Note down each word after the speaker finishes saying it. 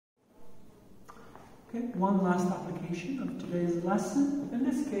Okay, one last application of today's lesson. In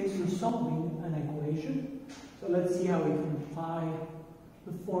this case, we're solving an equation. So let's see how we can apply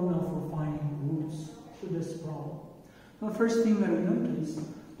the formula for finding roots to this problem. Now, the first thing that we notice,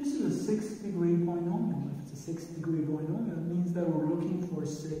 this is a 6-degree polynomial. If it's a 6-degree polynomial, it means that we're looking for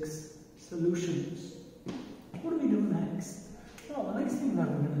 6 solutions. What do we do next? Well, the next thing that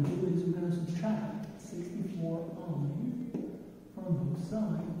we're going to do is we're going to subtract 64i from both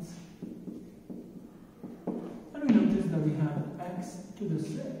sides. And we notice that we have x to the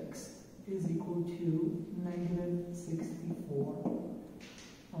 6 is equal to negative 64.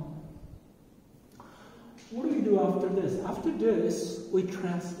 What do we do after this? After this, we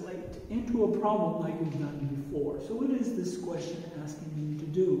translate into a problem like we've done before. So what is this question asking me to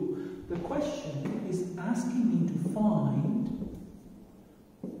do? The question is asking me to find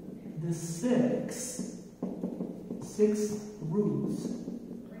the six roots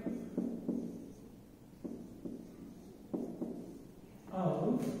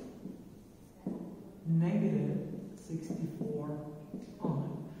of negative 64i.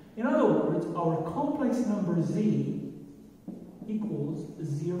 In other words, our complex number z equals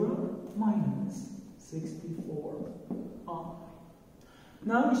 0 minus 64i.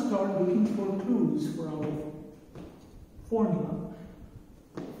 Now we start looking for clues for our formula.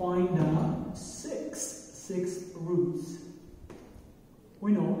 Find out six roots.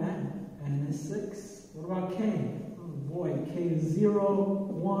 We know n is 6. What about k? Oh boy, k is 0,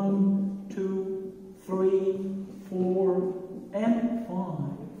 1, 2, 3, 4, and 5. So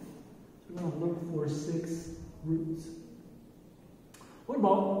we're going to look for 6 roots. What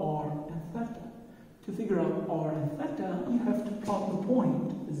about r and theta? To figure out r and theta, you have to plot the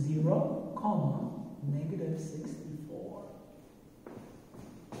point 0, comma, negative 64.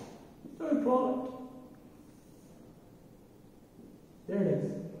 So we plot it. There it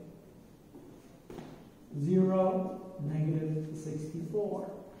is. 0, negative 64.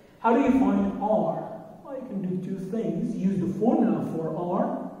 How do you find r? Well, you can do 2 things. Use the formula for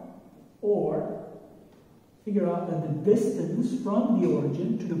r, or figure out that the distance from the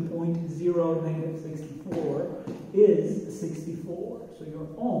origin to the point 0, negative 64 is 64. So your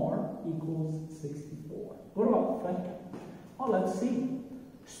r equals 64. What about theta? Well, let's see.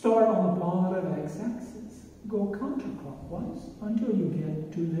 Start on the positive x-axis. Go counterclockwise until you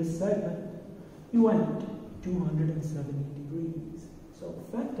get to this segment. You went 270 degrees. So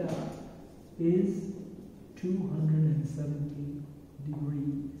theta is 270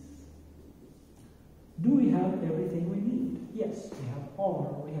 degrees. Do we have everything we need? Yes, we have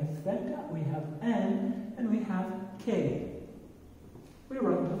r, we have theta, we have n, and we have k. We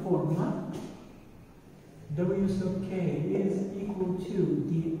write the formula. W sub k is equal to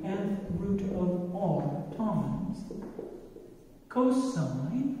the nth root of r times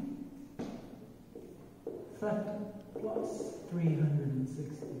cosine theta plus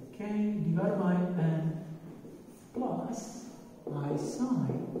 360k divided by n plus I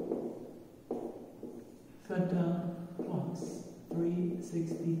sine theta plus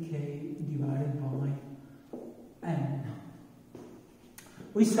 360k divided by n.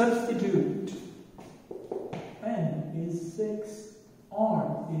 We substitute. N is 6,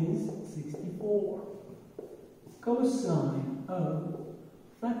 r is 64. Cosine of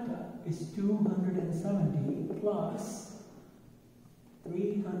theta is 270 plus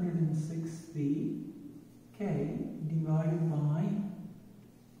 360k divided by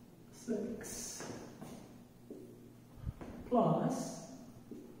 6 plus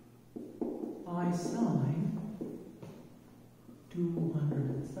I sine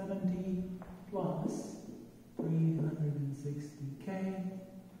 270 plus 360k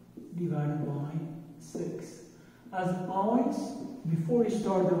divided by 6. As always, before you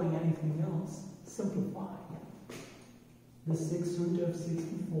start doing anything else, simplify. The 6th root of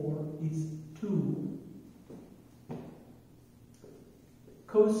 64 is 2.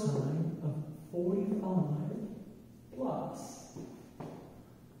 Cosine of 45 plus,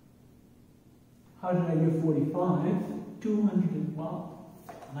 how did I get 45? 200, well,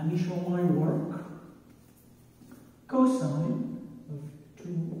 let me show my work. Cosine of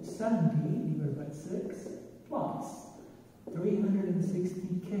 270 divided by 6 plus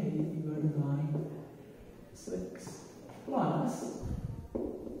 360k divided by 6 plus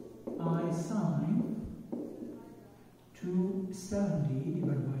I sine 270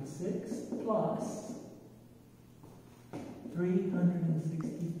 divided by 6 plus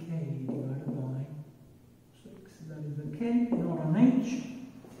 360k divided by 6. That is a k, not an h.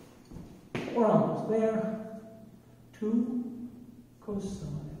 We're almost there. 2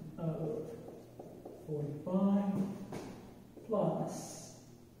 cosine of 45 plus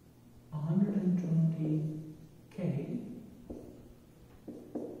 120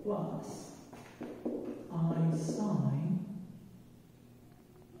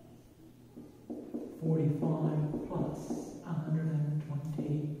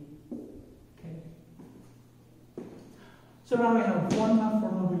 So now we have formula for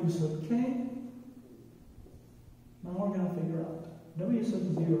W sub k. Now we're going to figure out W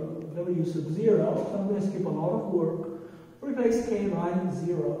sub 0. W sub 0, so I'm going to skip a lot of work. Replace k by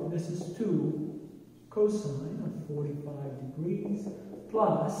 0. This is 2 cosine of 45 degrees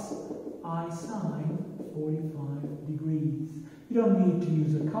plus I sine 45 degrees. You don't need to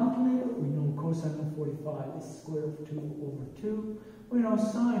use a calculator. We know cosine of 45 is square root of 2 over 2. We know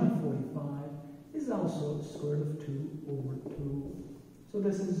sine of 45 is also square root of 2 over 2. So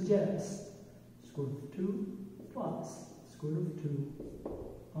this is just square root of 2 plus square root of 2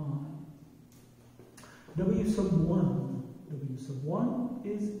 I. W sub 1. W sub 1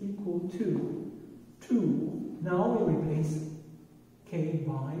 is equal to 2. Now we replace k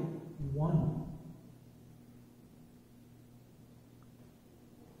by 1.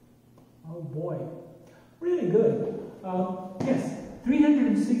 Oh boy, really good. Yes,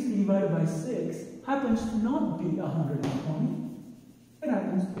 360 divided by 6 happens to not be 120. It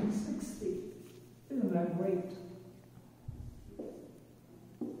happens to be 60. Isn't that great?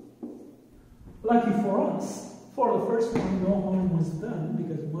 Lucky for us, for the first one, no harm was done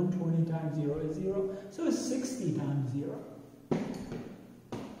because 120 times 0 is 0, so it's 60 times 0.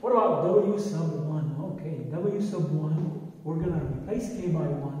 What about W sub 1? Okay, W sub 1, we're going to replace k by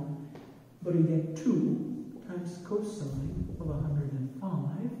 1, but we get 2 times cosine of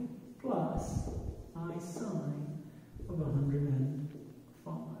 105 plus I sine of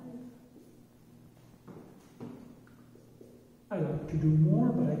 105. I like to do more,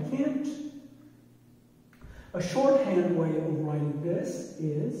 but I can't. A shorthand way of writing this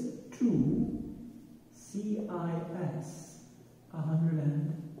is 2 CIS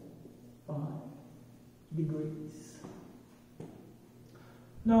 105 degrees.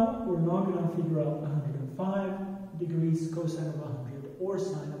 Now, we're not going to figure out 105 degrees cosine of 100 or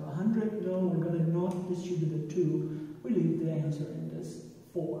sine of 100. No, we're going to not distribute the 2. We leave the answer in this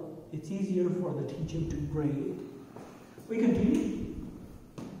form. It's easier for the teacher to grade. We continue.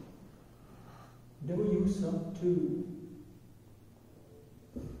 W sub 2.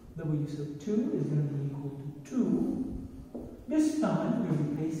 W sub 2 is going to be equal to 2. This time, we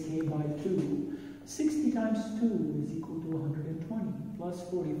replace k by 2. 60 times 2 is equal to 120, plus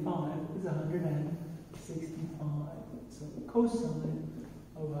 45 is 165. So cosine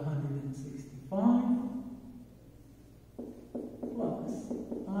of 165 plus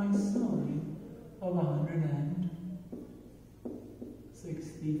I sine of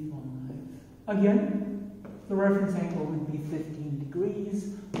 165. Again, the reference angle would be 15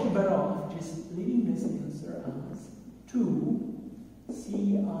 degrees. We're better off just leaving this answer as 2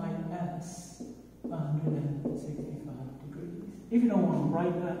 CIS 165 degrees. If you don't want to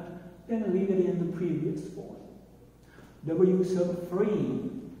write that, then leave it in the previous form. W sub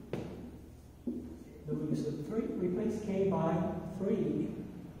 3. W sub 3, replace k by 3.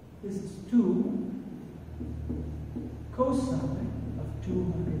 This is 2 cosine of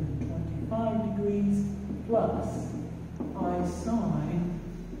 225 degrees plus I sine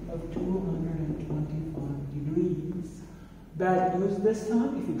of 225 degrees. Bad news this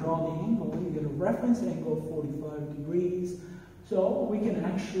time, if you draw the angle, you get a reference angle of 45 degrees. So we can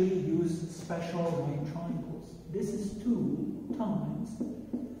actually use special right triangles. This is 2 times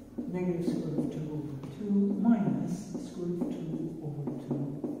negative square root of 2 over 2 minus square root of 2 over 2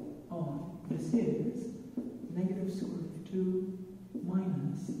 I. This is negative square root of 2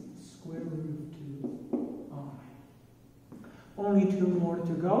 minus square root of 2I. Only 2 more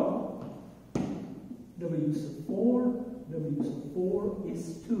to go. W sub 4. W sub 4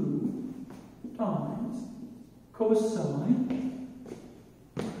 is 2 times cosine.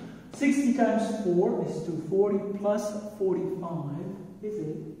 60 times 4 is 240 plus 45 is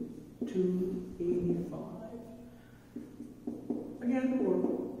it 285. Again, we're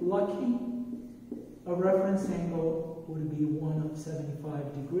lucky. A reference angle would be 1 of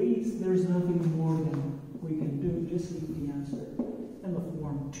 75 degrees. There's nothing more than we can do. Just leave the answer in the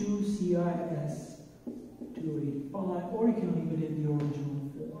form 2 CIS 285, or you can leave it in the original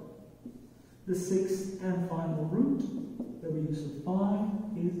form. The sixth and final root, W sub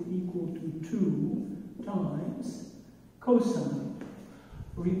 5, is equal to 2 times cosine.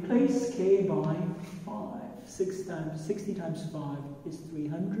 Replace k by 5. 60 times 5 is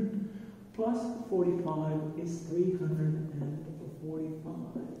 300, plus 45 is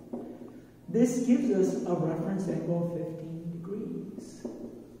 345. This gives us a reference angle of 15 degrees.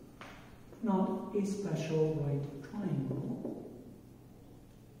 Not a special right triangle.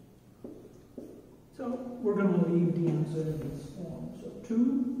 So we're going to leave the answer in this form. So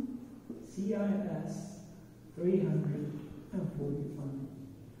 2 CIS 345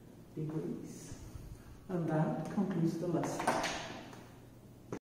 degrees. And that concludes the lesson.